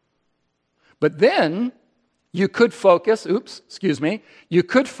life. But then you could focus, you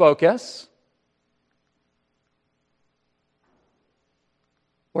could focus,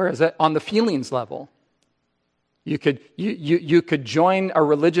 where is it? On the feelings level. You could join a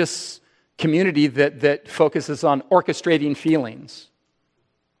religious community that focuses on orchestrating feelings.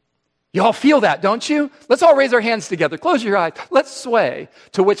 You all feel that, don't you? Let's all raise our hands together. Close your eyes. Let's sway.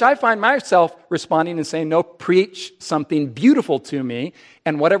 To which I find myself responding and saying, no, preach something beautiful to me,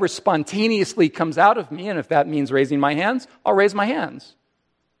 and whatever spontaneously comes out of me, and if that means raising my hands, I'll raise my hands.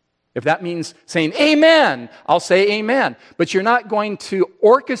 If that means saying amen, I'll say amen. But you're not going to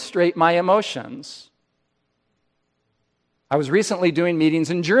orchestrate my emotions. I was recently doing meetings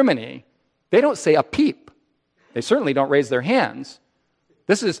in Germany. They don't say a peep. They certainly don't raise their hands.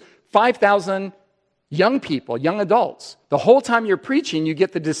 This is 5,000 young people, young adults. The whole time you're preaching, you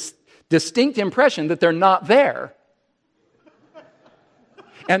get the distinct impression that they're not there.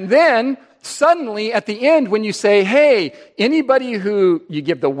 And then, suddenly, at the end, when you say, hey, anybody who, you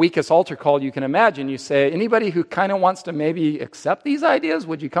give the weakest altar call you can imagine, you say, anybody who kind of wants to maybe accept these ideas,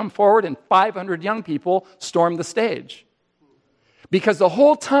 would you come forward? And 500 young people storm the stage. Because the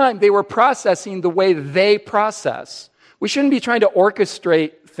whole time they were processing the way they process. We shouldn't be trying to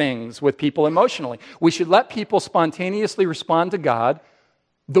orchestrate things with people emotionally. We should let people spontaneously respond to God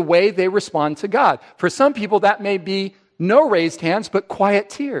the way they respond to God. For some people, that may be no raised hands, but quiet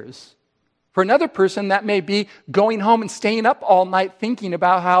tears. For another person, that may be going home and staying up all night thinking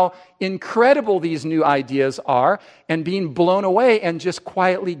about how incredible these new ideas are and being blown away and just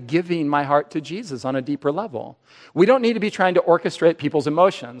quietly giving my heart to Jesus on a deeper level. We don't need to be trying to orchestrate people's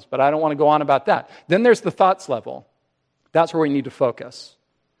emotions, but I don't want to go on about that. Then there's the thoughts level. That's where we need to focus.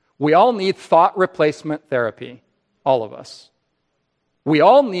 We all need thought replacement therapy, all of us. We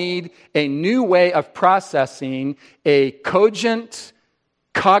all need a new way of processing a cogent,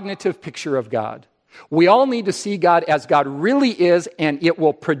 cognitive picture of God. We all need to see God as God really is, and it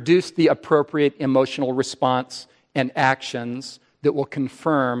will produce the appropriate emotional response and actions that will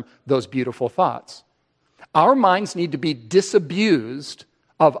confirm those beautiful thoughts. Our minds need to be disabused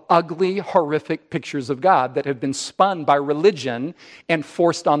of ugly, horrific pictures of God that have been spun by religion and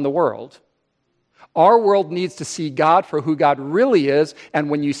forced on the world. Our world needs to see God for who God really is, and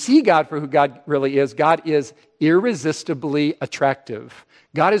when you see God for who God really is, God is irresistibly attractive.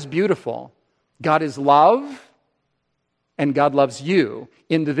 God is beautiful. God is love, and God loves you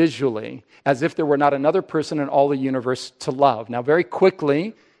individually, as if there were not another person in all the universe to love. Now, very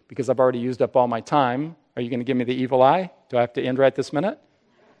quickly, because I've already used up all my time, are you going to give me the evil eye? Do I have to end right this minute?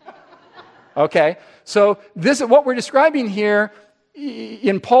 Okay, so this is what we're describing here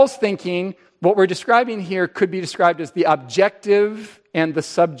in Paul's thinking. What we're describing here could be described as the objective and the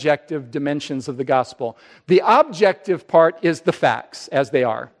subjective dimensions of the gospel. The objective part is the facts as they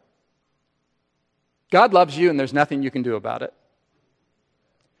are. God loves you and there's nothing you can do about it.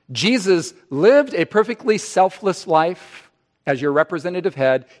 Jesus lived a perfectly selfless life as your representative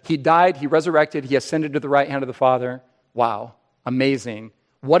head. He died, he resurrected, he ascended to the right hand of the Father. Wow, amazing.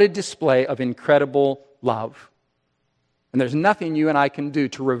 What a display of incredible love. And there's nothing you and I can do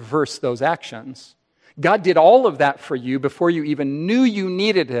to reverse those actions. God did all of that for you before you even knew you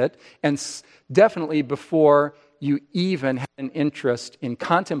needed it, and definitely before you even had an interest in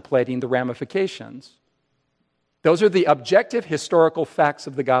contemplating the ramifications. Those are the objective historical facts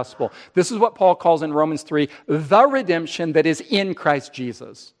of the gospel. This is what Paul calls in Romans 3, the redemption that is in Christ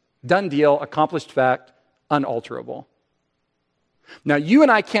Jesus. Done deal, accomplished fact, unalterable. Now, you and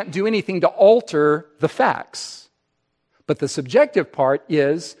I can't do anything to alter the facts. But the subjective part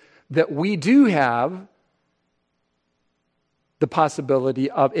is that we do have the possibility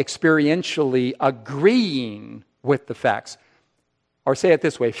of experientially agreeing with the facts. Or say it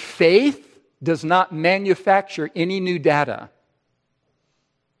this way, faith does not manufacture any new data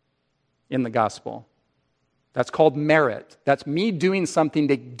in the gospel. That's called merit. That's me doing something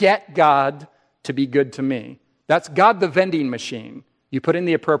to get God to be good to me. That's God the vending machine. You put in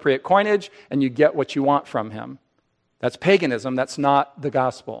the appropriate coinage and you get what you want from him. That's paganism. That's not the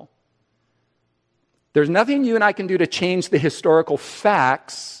gospel. There's nothing you and I can do to change the historical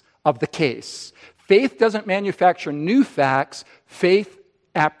facts of the case. Faith doesn't manufacture new facts. Faith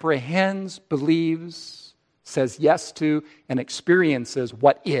apprehends, believes, says yes to, and experiences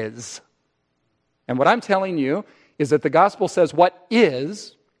what is. And what I'm telling you is that the gospel says what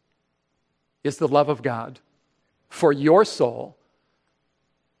is the love of God. for your soul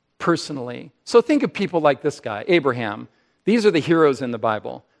personally. So think of people like this guy, Abraham. These are the heroes in the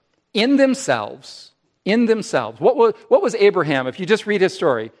Bible. In themselves, what was Abraham? If you just read his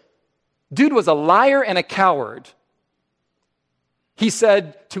story, dude was a liar and a coward. He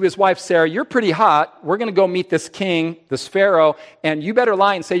said to his wife, Sarah, you're pretty hot. We're going to go meet this king, this Pharaoh, and you better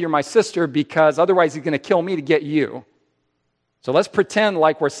lie and say you're my sister because otherwise he's going to kill me to get you. So let's pretend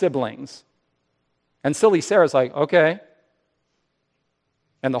like we're siblings. And silly Sarah's like, okay.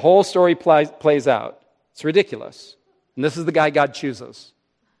 And the whole story plays out. It's ridiculous. And this is the guy God chooses.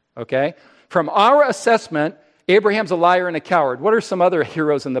 Okay? From our assessment, Abraham's a liar and a coward. What are some other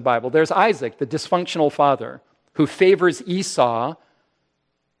heroes in the Bible? There's Isaac, the dysfunctional father, who favors Esau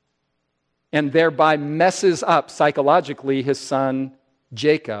and thereby messes up psychologically his son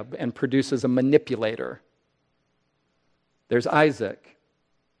Jacob and produces a manipulator. There's Isaac.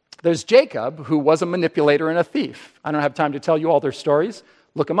 There's Jacob, who was a manipulator and a thief. I don't have time to tell you all their stories.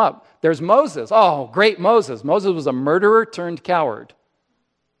 Look them up. There's Moses. Oh, great Moses. Moses was a murderer turned coward.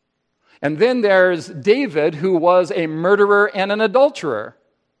 And then there's David, who was a murderer and an adulterer.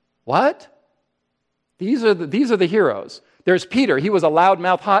 What? These are the heroes. There's Peter. He was a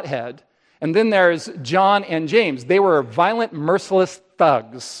loudmouth hothead. And then there's John and James. They were violent, merciless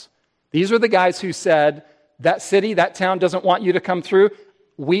thugs. These are the guys who said, that city, that town doesn't want you to come through.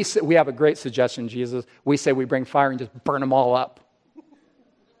 We have a great suggestion, Jesus. We say we bring fire and just burn them all up.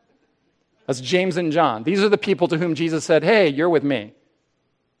 That's James and John. These are the people to whom Jesus said, hey, you're with me.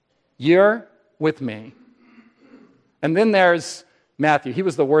 You're with me. And then there's Matthew. He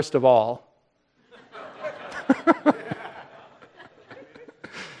was the worst of all.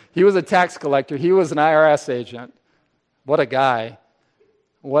 He was a tax collector. He was an IRS agent. What a guy.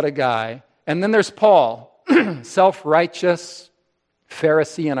 What a guy. And then there's Paul, self-righteous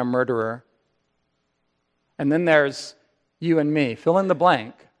Pharisee and a murderer. And then there's you and me. Fill in the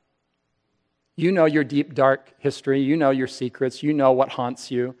blank. You know your deep, dark history. You know your secrets. You know what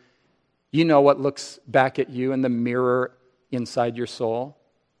haunts you. You know what looks back at you in the mirror inside your soul.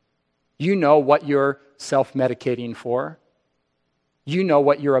 You know what you're self-medicating for. You know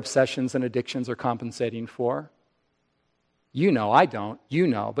what your obsessions and addictions are compensating for. You know, I don't. You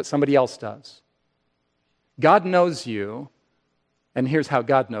know, but somebody else does. God knows you, and here's how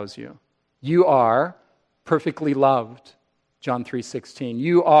God knows you. You are perfectly loved, John 3:16.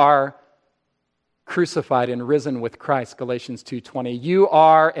 You are crucified and risen with Christ, Galatians 2:20. You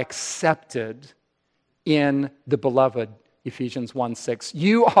are accepted in the beloved, Ephesians 1:6.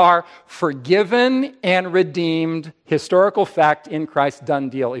 You are forgiven and redeemed, historical fact in Christ, done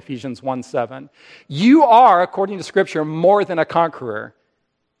deal, Ephesians 1:7. You are, according to Scripture, more than a conqueror,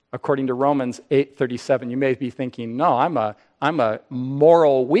 according to Romans 8:37. You may be thinking, no, I'm a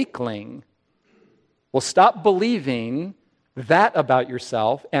moral weakling. Well, stop believing that about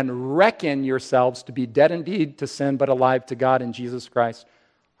yourself and reckon yourselves to be dead indeed to sin, but alive to God in Jesus Christ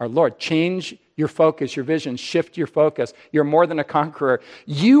our Lord. Change your focus, your vision, shift your focus. You're more than a conqueror.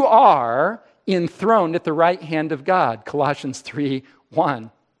 You are enthroned at the right hand of God, Colossians 3:1.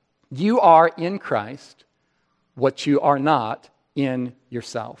 You are in Christ what you are not in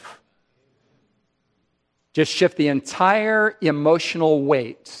yourself. Just shift the entire emotional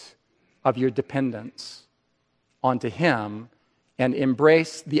weight of your dependence onto Him and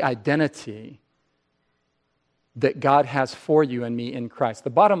embrace the identity that God has for you and me in Christ. The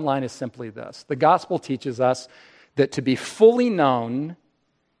bottom line is simply this. The gospel teaches us that to be fully known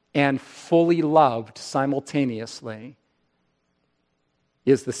and fully loved simultaneously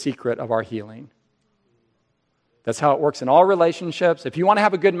is the secret of our healing. That's how it works in all relationships. If you want to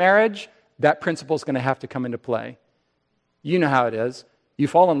have a good marriage, that principle is going to have to come into play. You know how it is. You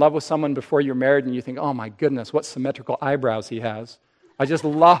fall in love with someone before you're married and you think, oh my goodness, what symmetrical eyebrows he has. I just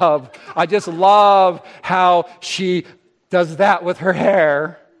love how she does that with her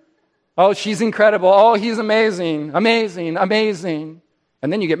hair. Oh, she's incredible. Oh, he's amazing, amazing, amazing.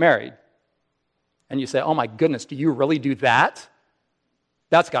 And then you get married. And you say, oh my goodness, do you really do that?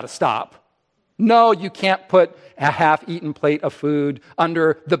 That's got to stop. No, you can't put a half-eaten plate of food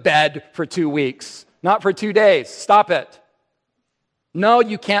under the bed for 2 weeks. Not for 2 days. Stop it. No,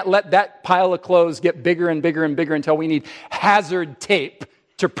 you can't let that pile of clothes get bigger and bigger and bigger until we need hazard tape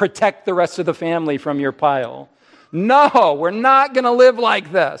to protect the rest of the family from your pile. No, we're not going to live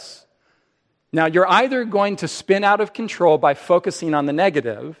like this. Now, you're either going to spin out of control by focusing on the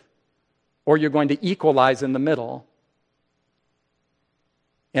negative, or you're going to equalize in the middle.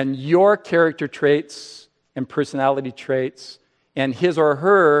 And your character traits and personality traits and his or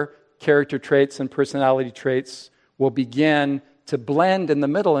her character traits and personality traits will begin to blend in the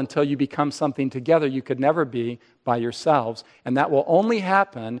middle until you become something together you could never be by yourselves. And that will only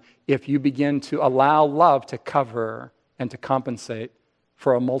happen if you begin to allow love to cover and to compensate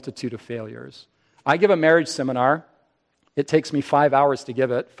for a multitude of failures. I give a marriage seminar. It takes me 5 hours to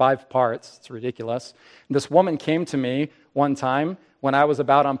give it, 5 parts. It's ridiculous. And this woman came to me one time when I was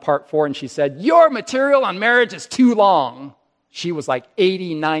about on part 4, and she said, "Your material on marriage is too long." She was like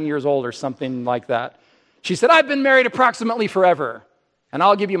 89 years old or something like that. She said, "I've been married approximately forever, and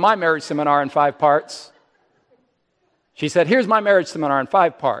I'll give you my marriage seminar in 5 parts. She said, "Here's my marriage seminar in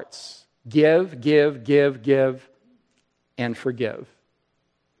 5 parts. Give, give, give, give, and forgive."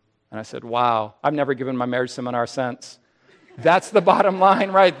 And I said, wow, I've never given my marriage seminar since. That's the bottom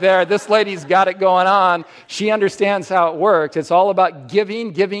line right there. This lady's got it going on. She understands how it works. It's all about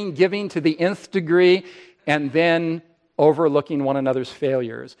giving, giving, giving to the nth degree, and then overlooking one another's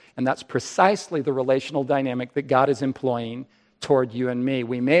failures. And that's precisely the relational dynamic that God is employing toward you and me.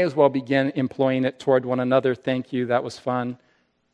 We may as well begin employing it toward one another. Thank you. That was fun.